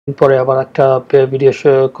পরে আবার একটা ভিডিও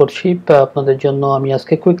করছি আপনাদের জন্য। আমি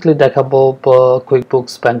আজকে কুইকলি দেখাবো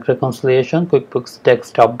QuickBooks bank reconciliation, QuickBooks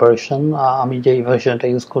desktop version. আমি যে ভার্সনটা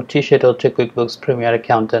ইউজ করছি সেটা হচ্ছে কুইকবুকস প্রিমিয়ার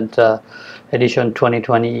অ্যাকাউন্টেন্ট এডিশন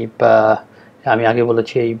 2020। আমি আগে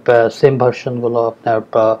বলেছি এই সেম ভার্সনগুলো আপনার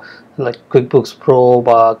লাইক কুইকবুকস প্রো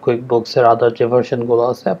বা কুইকবুকস এর আদার যে ভার্সনগুলো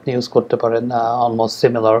আছে আপনি ইউজ করতে পারেন। অলমোস্ট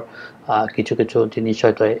সিমিলার, কিছু কিছু জিনিস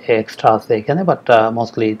হয়তো এক্সট্রা আছে এখানে, বাট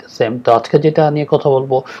মোস্টলি সেম। তো আজকে যেটা নিয়ে কথা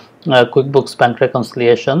বলবো, কুইকবুকস ব্যাংক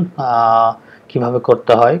রেকনসিলিয়েশন কিভাবে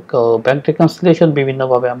করতে হয়। তো ব্যাংক রেকনসিলিয়েশন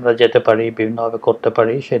বিভিন্নভাবে আমরা যেতে পারি, বিভিন্নভাবে করতে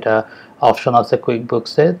পারি, সেটা অপশন আছে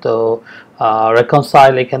কুইকবুকসে। তো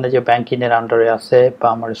রেকনসাইল এখানে যে ব্যাংকিংয়ের আন্ডারে আছে বা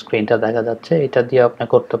আমার স্ক্রিনটা দেখা যাচ্ছে, এটা দিয়ে আপনি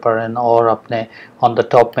করতে পারেন। ওর আপনি অন দ্য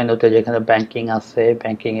টপ মেনুতে যেখানে ব্যাংকিং আছে,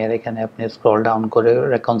 ব্যাংকিংয়ের এখানে আপনি স্ক্রল ডাউন করে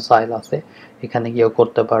রেকনসাইল আছে, এখানে গিয়েও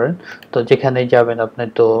করতে পারেন। তো যেখানেই যাবেন আপনি,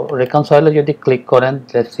 তো রেকনসাইলে যদি ক্লিক করেন,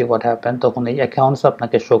 লেটস সি হোয়াট হ্যাপেন, তখন এই অ্যাকাউন্টস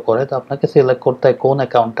আপনাকে শো করে। তো আপনাকে সিলেক্ট করতে হয় কোন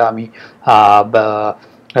অ্যাকাউন্টটা আমি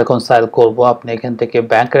রেকনসাইল করব। আপনি এখান থেকে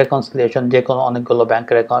ব্যাংক রেকনসিলিয়েশন, যে কোনো অনেকগুলো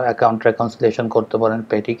ব্যাংকের অ্যাকাউন্ট রেকনসিলিয়েশন করতে পারেন।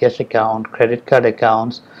 পেটি cash account, credit card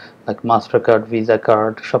accounts like master card, visa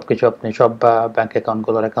card, সবকিছু আপনি সব ব্যাংক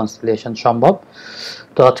অ্যাকাউন্টগুলো রেকনসিলিয়েশন সম্ভব।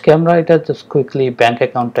 তো আজকে আমরা এটা জাস্ট কুইকলি ব্যাংক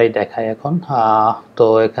অ্যাকাউন্টটাই দেখাই এখন। তো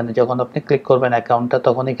এখানে যখন আপনি ক্লিক করবেন অ্যাকাউন্টটা,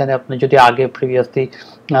 তখন এখানে আপনি যদি আগে প্রিভিয়াসলি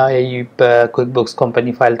এই কুইকবুকস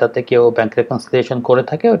কোম্পানি ফাইলটাতে কেউ ব্যাংক রেকনসিলিয়েশন করে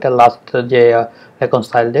থাকে, ওটা লাস্ট যে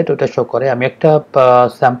রেকনসাইল ডেট ওটা শো করে। আমি একটা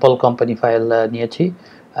স্যাম্পল কোম্পানি ফাইল নিয়েছি,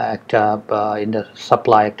 একটা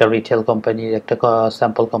সাপ্লাই, একটা রিটেল কোম্পানির একটা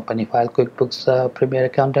sample company file QuickBooks premier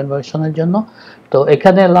accountant ভার্সনের জন্য। তো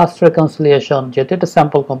এখানে লাস্ট রেকনসিলিয়েশন, যেহেতু এটা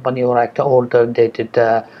স্যাম্পল কোম্পানি, ওরা একটা ওল্ডার ডেটেড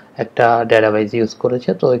একটা ডেটাবেস ইউজ করেছে।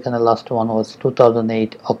 তো এখানে last one was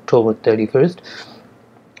 2008 October 31st।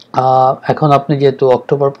 এখন আপনি যেহেতু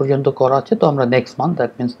অক্টোবর পর্যন্ত করা আছে, তো আমরা next month,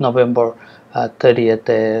 that means November 30th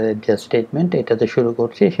যে স্টেটমেন্ট এটাতে শুরু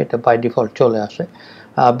করছি, সেটা বাই ডিফল্ট চলে আসে।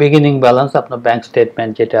 বিগিনিং ব্যালেন্স আপনার ব্যাংক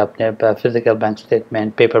স্টেটমেন্ট, যেটা আপনি physical bank statement,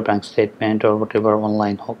 paper bank statement, ওর হোয়াটএভার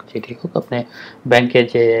অনলাইন হোক, যেটি হোক, আপনি ব্যাংকে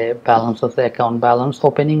যে ব্যালেন্স আছে, অ্যাকাউন্ট ব্যালেন্স,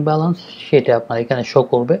 ওপেনিং ব্যালেন্স, সেটা আপনার এখানে শো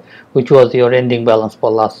করবে, which was your ending balance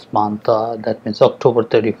for last month, that means October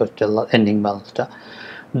 31st ending ব্যালেন্সটা।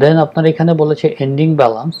 দেন আপনার এখানে বলেছে এন্ডিং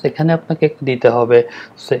ব্যালেন্স, এখানে আপনাকে দিতে হবে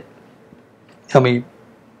সে আমি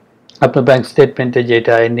আপনার ব্যাংক স্টেটমেন্টে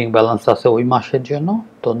যেটা এন্ডিং ব্যালেন্স আছে ওই মাসের জন্য।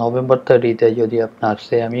 তো নভেম্বর 30তে যদি আপনার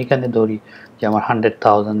আমি এখানে ধরি যে আমার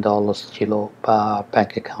 $100,000 ছিল বা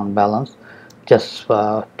bank account balance, just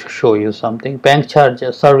to show you something. Bank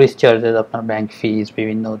charges, service charges, আপনার ব্যাংক ফিজ,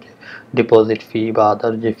 বিভিন্ন ডিপোজিট ফি বা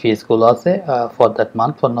আদার যে ফিজগুলো আছে for that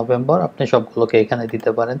month, for November, আপনি সবগুলোকে এখানে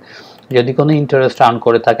দিতে পারেন। যদি কোনো ইন্টারেস্ট আর্ন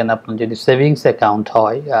করে থাকেন, আপনার যদি সেভিংস অ্যাকাউন্ট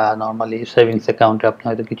হয়, নর্মালি সেভিংস অ্যাকাউন্টে আপনি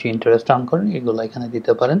হয়তো কিছু ইন্টারেস্ট আর্ন করেন, এগুলো এখানে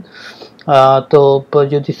দিতে পারেন। তো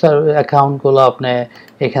যদি স্যার অ্যাকাউন্টগুলো আপনি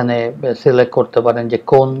এখানে সিলেক্ট করতে পারেন যে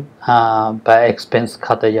কোন বা এক্সপেন্স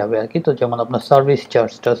খাতে যাবে আর কি। তো যেমন আপনার সার্ভিস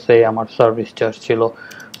চার্জটা, আমার সার্ভিস চার্জ ছিল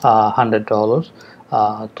 $100।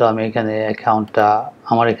 তো আমি এখানে অ্যাকাউন্টটা,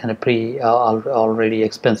 আমার এখানে অলরেডি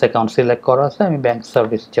এক্সপেন্স অ্যাকাউন্ট সিলেক্ট করা আছে, আমি ব্যাংক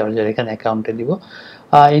সার্ভিস চার্জের এখানে অ্যাকাউন্টে দিব।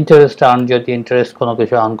 ইন্টারেস্ট আর্ন, যদি ইন্টারেস্ট কোনো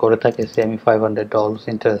কিছু আর্ন করে থাকে, আমি $500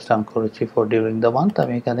 ইন্টারেস্ট আর্ন করেছি ফর ডিউরিং দ্য মান্থ,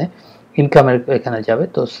 আমি এখানে ইনকামের এখানে যাবে।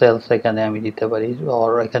 তো সেলস এখানে আমি দিতে পারি,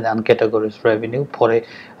 আর এখানে আনক্যাটাগরিজ রেভিনিউ, পরে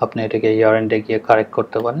আপনি এটাকে ইয়ার এন্ডে গিয়ে কারেক্ট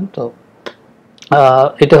করতে পারেন। তো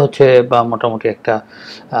এটা হচ্ছে বা মোটামুটি একটা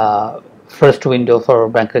ফার্স্ট উইন্ডো ফর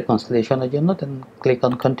ব্যাংক রেকনসিলিয়েশনের জন্য। দেন ক্লিক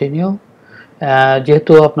অন কন্টিনিউ।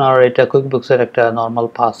 যেহেতু আপনার এটা কুইকবুকসের একটা নর্মাল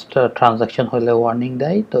ফাস্ট ট্রানজাকশন হলে ওয়ার্নিং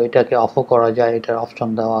দেয়, তো এটাকে অফও করা যায়, এটার অপশন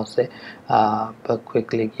দেওয়া আছে।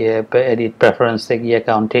 কুইকলি গিয়ে এডিট প্রেফারেন্সে গিয়ে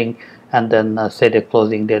accounting and then set A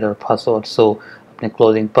closing date R password. So আপনি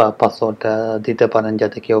ক্লোজিং পাসওয়ার্ড দিতে পারেন,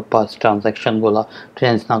 যাতে কেউ পাস ট্রানজাকশনগুলো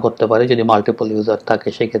চেঞ্জ না করতে পারে। যদি মাল্টিপল ইউজার থাকে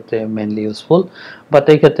সেক্ষেত্রে মেনলি ইউজফুল, বাট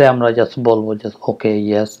এই ক্ষেত্রে আমরা জাস্ট বলবো জাস্ট ওকে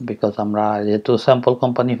ইয়েস, বিকজ আমরা যেহেতু স্যাম্পল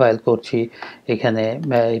কোম্পানি ফাইল করছি, এখানে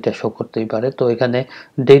এটা শো করতেই পারে। তো এখানে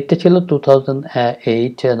ডেটটা ছিল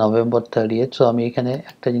 2008 নভেম্বর 30th। সো আমি এখানে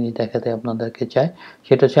একটা জিনিস দেখাতে আপনাদেরকে চাই,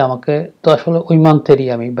 সেটা হচ্ছে আমাকে তো আসলে ওই মান্থেরই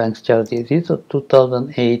আমি ব্যাংক চার্জ দিয়েছি। So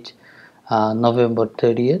 2008 November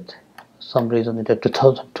 30th, some reason এটা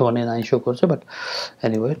 2029 শো করছে, but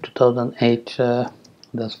anyway 2008,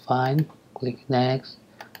 that's fine. Click next.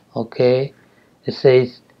 Okay, it says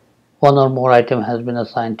one or more item has been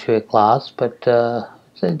assigned to a class, but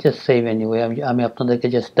just save anyway. আমি আপনাদেরকে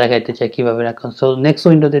just দেখাইতে চাই কিভাবে রাখুন। So next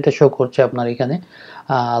উইন্ডোতে এটা শো করছে আপনার এখানে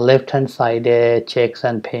লেফট হ্যান্ড সাইডে checks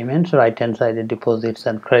and payments, right hand সাইডে deposits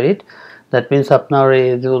and credit. That means আপনার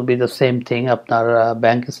it will be the same thing. আপনার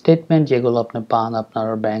ব্যাংক স্টেটমেন্ট যেগুলো আপনি পান আপনার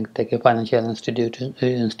ব্যাংক থেকে, ফাইন্যান্সিয়াল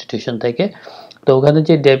ইনস্টিটিউশন থেকে, তো ওখানে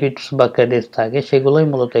যে ডেবিটস বা ক্রেডিটস থাকে সেগুলোই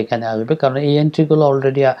মূলত এখানে আসবে, কারণ এই এন্ট্রিগুলো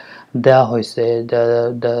অলরেডি দেওয়া হয়েছে।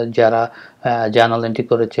 যারা জার্নাল এন্ট্রি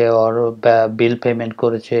করেছে, ওর বিল পেমেন্ট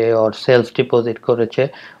করেছে, ওর সেলস ডিপোজিট করেছে,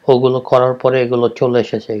 ওগুলো করার পরে এগুলো চলে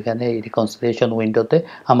এসেছে এখানে এই রিকনসিলিয়েশন উইন্ডোতে।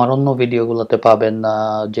 আমার অন্য ভিডিওগুলোতে পাবেন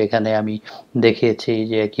যেখানে আমি দেখিয়েছি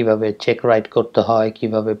যে কিভাবে চেক রাইট করতে হয়,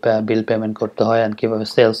 কিভাবে বিল পেমেন্ট করতে হয়, অ্যান্ড কিভাবে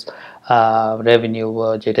সেলস রেভিনিউ,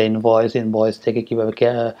 যেটা ইনভয়েস থেকে কিভাবে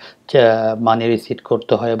মানি রিসিট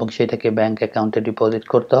করতে হয় এবং সেটাকে ব্যাংক অ্যাকাউন্টে ডিপোজিট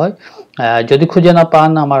করতে হয়। যদি খুঁজে না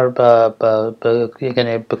পান, আমার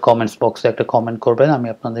এখানে কমেন্টস বক্সে একটা কমেন্ট করবেন, আমি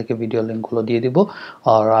আপনাদেরকে ভিডিও লিঙ্কগুলো দিয়ে দিব।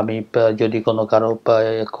 আর আমি যদি কোনো কারো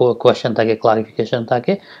কোয়েশ্চেন থাকে, ক্লারিফিকেশন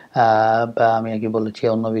থাকে, আমি আগে বলেছি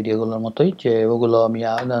অন্য ভিডিওগুলোর মতোই, যে ওগুলো আমি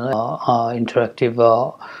ইন্টারাক্টিভ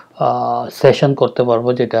সেশন করতে পারবো,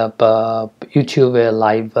 যেটা ইউটিউবে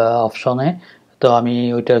লাইভ অপশনে। তো আমি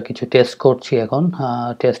ওইটার কিছু টেস্ট করছি এখন।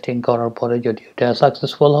 টেস্টিং করার পরে যদি ওটা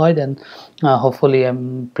সাকসেসফুল হয়, দেন হোপফুলি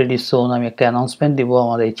প্রিটি সুন আমি একটা অ্যানাউন্সমেন্ট দিব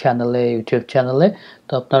আমার এই চ্যানেলে, ইউটিউব চ্যানেলে।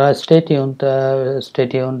 তো আপনারা স্টে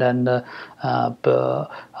টিউনড অ্যান্ড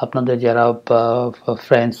আপনাদের যারা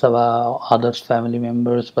ফ্রেন্ডস বা আদার্স ফ্যামিলি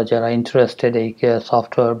মেম্বার্স বা যারা ইন্টারেস্টেড এই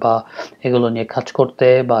সফটওয়্যার বা এগুলো নিয়ে কাজ করতে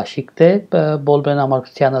বা শিখতে, বলবেন আমার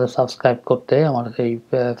চ্যানেলে সাবস্ক্রাইব করতে। আমার এই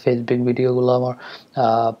ফেসবুক ভিডিওগুলো, আমার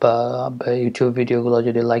ইউটিউব ভিডিওগুলো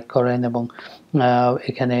যদি লাইক করেন এবং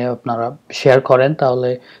এখানে আপনারা শেয়ার করেন, তাহলে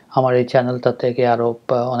আমার এই চ্যানেলটা থেকে আরও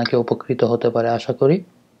অনেকে উপকৃত হতে পারে আশা করি।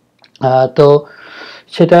 তো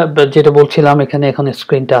সেটা যেটা বলছিলাম, এখানে এখন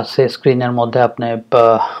স্ক্রিনটা আছে, স্ক্রিনের মধ্যে আপনি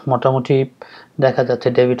মোটামুটি দেখা যাচ্ছে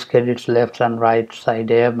ডেবিটস ক্রেডিটস লেফট অ্যান্ড রাইট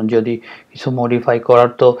সাইডে। যদি কিছু মডিফাই করার,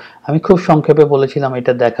 তো আমি খুব সংক্ষেপে বলেছিলাম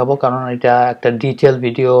এটা দেখাবো, কারণ এটা একটা ডিটেল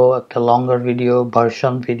ভিডিও, একটা লঙ্গার ভিডিও,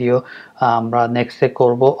 ভার্সন ভিডিও আমরা নেক্সটে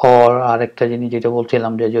করব। আরেকটা জিনিস যেটা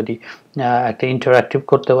বলছিলাম, যে যদি একটা ইন্টারঅ্যাক্টিভ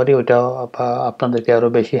করতে পারি, ওইটা আপনাদেরকে আরও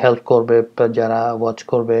বেশি হেল্প করবে। যারা ওয়াচ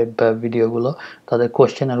করবে ভিডিওগুলো, তাদের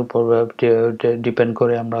কোশ্চেনের উপর ডিপেন্ড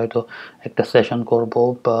করে আমরা হয়তো একটা সেশন করব,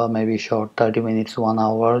 বা maybe short 30 minutes 1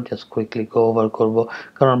 hour, just quickly গো ওভার করব।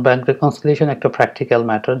 কারণ ব্যাংক রেকনসিলিয়েশন একটা প্র্যাকটিক্যাল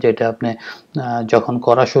ম্যাটার, যেটা আপনি যখন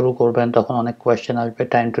করা শুরু করবেন তখন অনেক কোয়েশ্চেন আসবে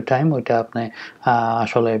টাইম টু টাইম। ওইটা আপনি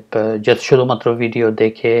আসলে জাস্ট শুধুমাত্র ভিডিও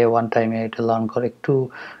দেখে ওয়ান টাইমে এটা লার্ন করে একটু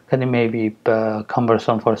মেবি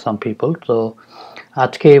কাম্বারসাম ফর সাম পিপল। তো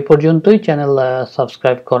আজকে এই পর্যন্তই। চ্যানেল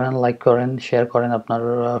সাবস্ক্রাইব করেন, লাইক করেন, শেয়ার করেন আপনার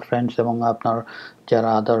ফ্রেন্ডস এবং আপনার যারা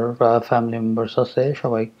আদার ফ্যামিলি মেম্বার্স আছে,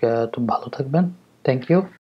 সবাই ভালো থাকবেন। Thank you.